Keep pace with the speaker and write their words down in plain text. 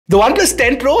The OnePlus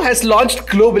 10 Pro has launched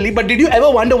globally, but did you ever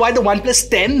wonder why the OnePlus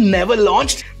 10 never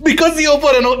launched? Because the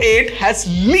OPPO Reno 8 has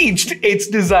leaked its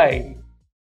design.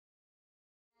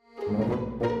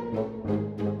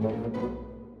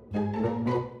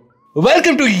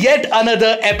 Welcome to yet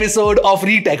another episode of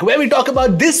Retech, where we talk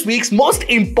about this week's most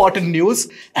important news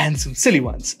and some silly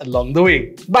ones along the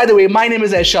way. By the way, my name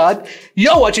is Ashad,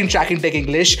 you're watching Trakin Tech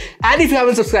English, and if you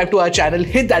haven't subscribed to our channel,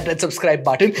 hit that red subscribe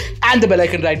button and the bell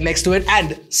icon right next to it,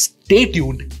 and stay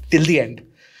tuned till the end.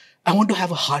 I want to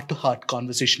have a heart-to-heart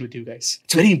conversation with you guys.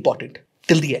 It's very important,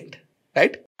 till the end,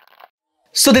 right?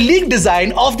 So the leaked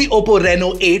design of the OPPO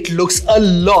Reno 8 looks a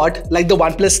lot like the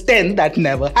OnePlus 10 that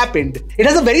never happened. It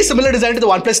has a very similar design to the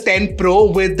OnePlus 10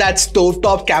 Pro with that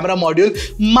stovetop camera module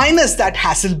minus that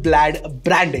Hasselblad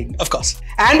branding, of course.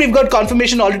 And we've got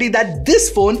confirmation already that this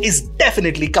phone is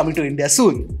definitely coming to India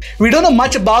soon. We don't know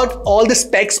much about all the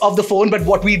specs of the phone, but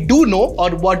what we do know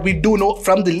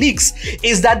from the leaks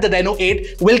is that the Reno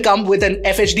 8 will come with an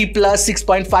FHD plus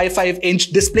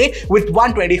 6.55-inch display with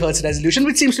 120Hz resolution,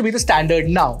 which seems to be the standard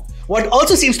now. What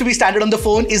also seems to be standard on the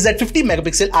phone is that 50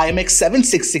 megapixel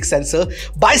IMX766 sensor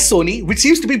by Sony, which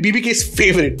seems to be BBK's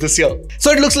favorite this year. So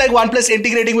it looks like OnePlus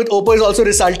integrating with OPPO is also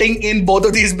resulting in both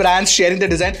of these brands sharing the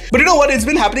design. But you know what? It's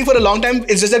been happening for a long time.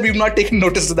 It's just that we've not taken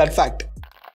notice of that fact.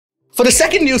 For the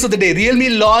second news of the day,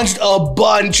 Realme launched a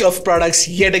bunch of products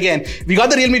yet again. We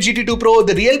got the Realme GT2 Pro,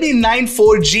 the Realme 9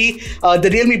 4G, the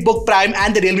Realme Book Prime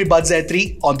and the Realme Buds Air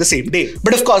 3 on the same day.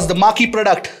 But of course, the marquee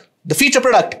product, the feature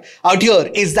product out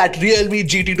here is that Realme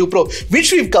GT2 Pro,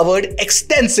 which we've covered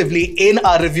extensively in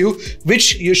our review,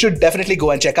 which you should definitely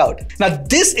go and check out. Now,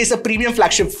 this is a premium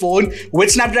flagship phone with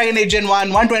Snapdragon 8 Gen 1,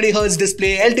 120Hz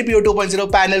display, LTPO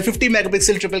 2.0 panel, 50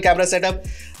 megapixel triple camera setup,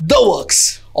 the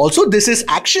works. Also, this is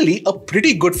actually a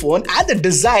pretty good phone and the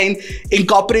design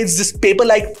incorporates this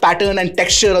paper-like pattern and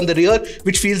texture on the rear,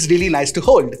 which feels really nice to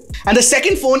hold. And the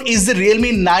second phone is the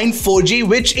Realme 9 4G,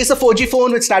 which is a 4G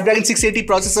phone with Snapdragon 680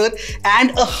 processor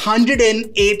and a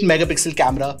 108 megapixel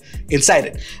camera inside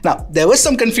it. Now, there was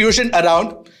some confusion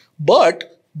around,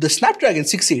 but the Snapdragon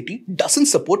 680 doesn't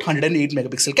support 108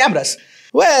 megapixel cameras.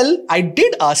 Well, I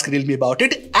did ask Realme about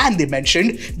it and they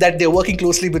mentioned that they're working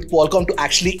closely with Qualcomm to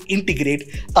actually integrate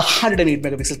a 108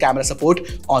 megapixel camera support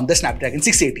on the Snapdragon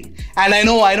 680. And I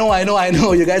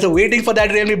know, you guys are waiting for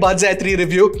that Realme Buds Air 3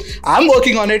 review. I'm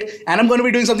working on it and I'm going to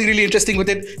be doing something really interesting with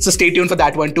it. So stay tuned for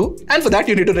that one too. And for that,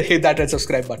 you need to hit that red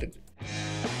subscribe button.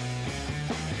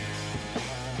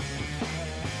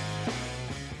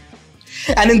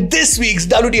 And in this week's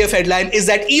WTF headline is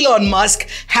that Elon Musk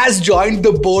has joined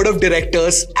the board of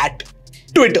directors at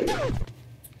Twitter.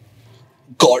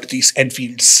 God, these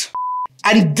Enfields.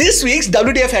 And this week's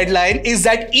WTF headline is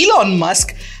that Elon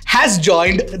Musk has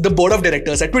joined the board of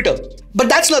directors at Twitter. But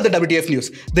that's not the WTF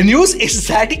news. The news is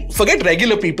that, forget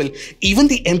regular people, even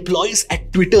the employees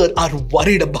at Twitter are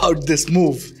worried about this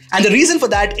move. And the reason for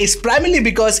that is primarily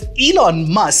because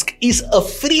Elon Musk is a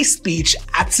free speech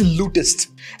absolutist.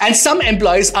 And some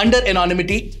employees under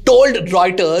anonymity told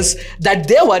Reuters that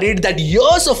they're worried that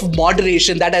years of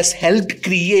moderation that has helped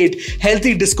create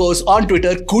healthy discourse on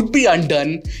Twitter could be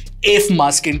undone if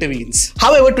Musk intervenes.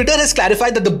 However, Twitter has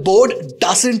clarified that the board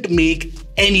doesn't make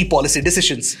any policy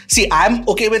decisions. See, I'm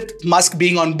okay with Musk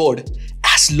being on board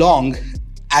as long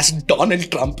as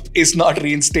Donald Trump is not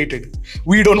reinstated.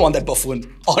 We don't want that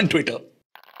buffoon on Twitter.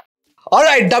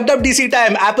 Alright, WWDC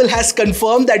time. Apple has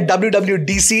confirmed that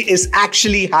WWDC is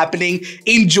actually happening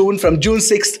in June, from June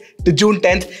 6th to June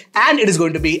 10th, and it is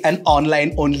going to be an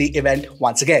online-only event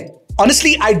once again.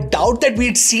 Honestly, I doubt that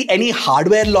we'd see any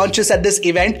hardware launches at this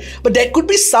event, but there could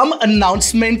be some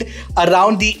announcement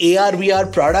around the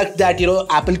AR/VR product that,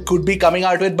 Apple could be coming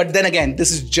out with. But then again,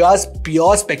 this is just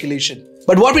pure speculation.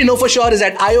 But what we know for sure is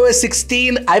that iOS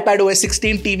 16, iPadOS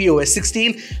 16, tvOS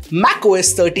 16,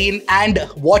 macOS 13 and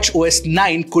watchOS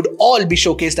 9 could all be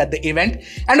showcased at the event.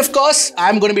 And of course,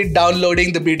 I'm going to be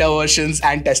downloading the beta versions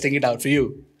and testing it out for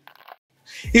you.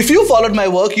 If you followed my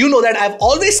work, you know that I've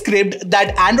always cribbed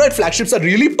that Android flagships are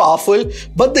really powerful,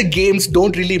 but the games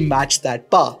don't really match that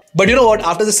power. But you know what?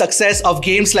 After the success of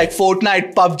games like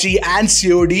Fortnite, PUBG and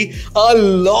COD, a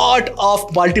lot of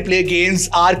multiplayer games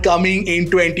are coming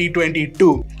in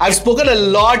 2022. I've spoken a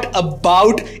lot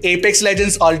about Apex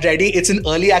Legends already. It's in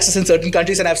early access in certain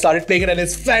countries and I've started playing it and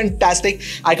it's fantastic.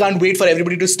 I can't wait for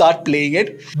everybody to start playing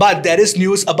it. But there is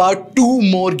news about 2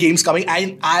 more games coming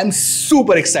and I'm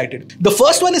super excited. The first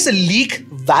first one is a leak.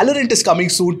 Valorant is coming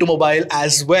soon to mobile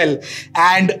as well.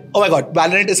 And oh my god,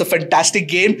 Valorant is a fantastic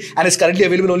game and is currently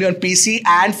available only on PC,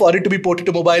 and for it to be ported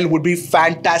to mobile would be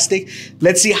fantastic.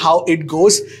 Let's see how it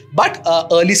goes. But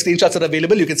early screenshots are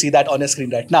available. You can see that on your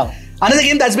screen right now. Another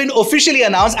game that's been officially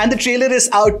announced and the trailer is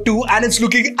out too, and it's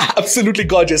looking absolutely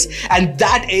gorgeous. And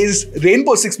that is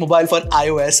Rainbow Six Mobile for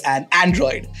iOS and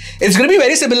Android. It's going to be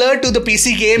very similar to the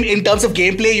PC game in terms of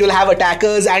gameplay. You'll have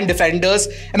attackers and defenders,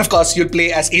 and of course you'll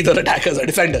play as either attackers or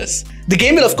defenders. The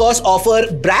game will of course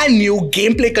offer brand new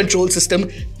gameplay control system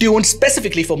tuned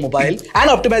specifically for mobile, and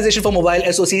optimization for mobile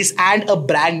SoCs, and a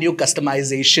brand new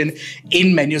customization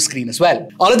in menu screen as well.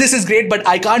 All of this is great, but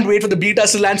I can't wait for the beta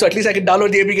to land, so at least I can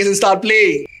download the application and start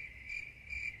playing.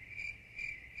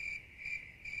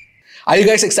 Are you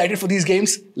guys excited for these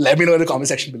games? Let me know in the comment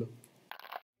section below.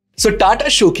 So Tata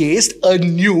showcased a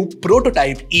new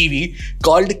prototype EV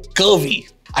called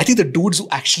Curvv. I think the dudes who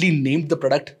actually named the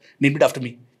product named it after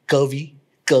me.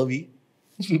 Curvv.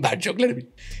 Bad joke, let it be.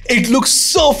 It looks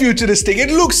so futuristic. It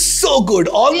looks so good.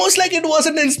 Almost like it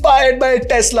wasn't inspired by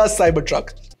Tesla's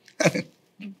Cybertruck.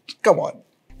 Come on.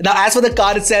 Now, as for the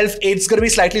car itself, it's going to be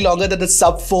slightly longer than the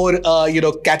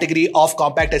sub-4, category of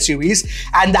compact SUVs,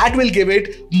 and that will give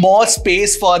it more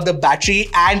space for the battery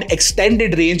and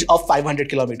extended range of 500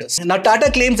 kilometers. Now,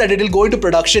 Tata claims that it will go into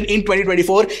production in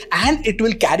 2024, and it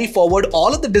will carry forward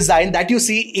all of the design that you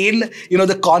see in,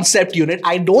 the concept unit.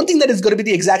 I don't think that it's going to be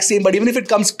the exact same, but even if it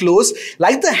comes close,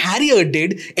 like the Harrier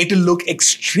did, it will look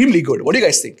extremely good. What do you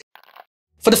guys think?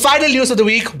 For the final news of the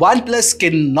week, OnePlus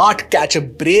cannot catch a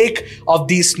break of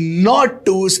these Nord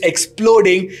 2s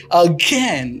exploding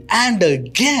again and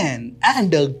again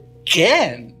and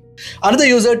again. Another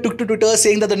user took to Twitter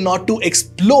saying that the Nord 2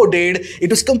 exploded.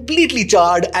 It was completely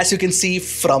charred, as you can see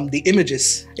from the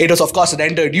images. It was of course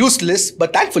rendered useless,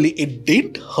 but thankfully it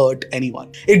didn't hurt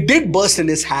anyone. It did burst in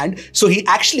his hand, so he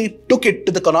actually took it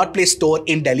to the Connaught Place store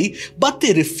in Delhi, but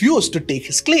they refused to take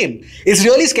his claim. It's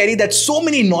really scary that so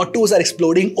many Nord 2s are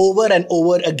exploding over and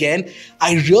over again.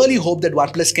 I really hope that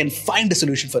OnePlus can find a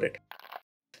solution for it.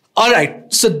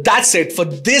 Alright, so that's it for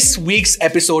this week's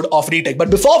episode of Retech. But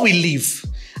before we leave,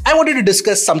 I wanted to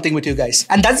discuss something with you guys.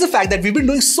 And that's the fact that we've been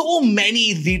doing so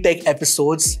many Retech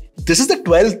episodes. This is the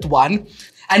 12th one,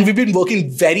 and we've been working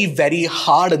very, very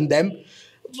hard on them.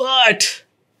 But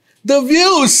the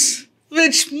views,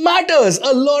 which matters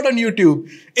a lot on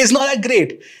YouTube, is not that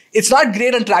great. It's not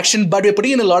great on traction, but we're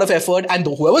putting in a lot of effort, and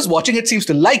whoever's watching it seems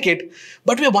to like it.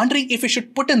 But we're wondering if we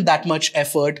should put in that much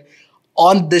effort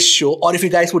on this show, or if you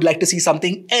guys would like to see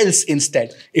something else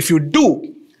instead. If you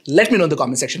do, let me know in the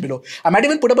comment section below. I might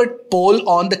even put up a poll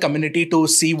on the community to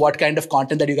see what kind of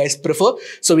content that you guys prefer,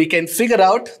 so we can figure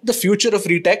out the future of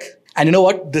Retech. And you know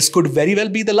what? This could very well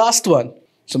be the last one.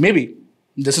 So maybe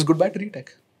this is goodbye to Retech.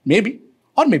 Maybe,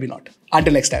 or maybe not.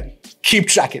 Until next time, keep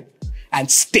tracking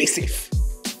and stay safe.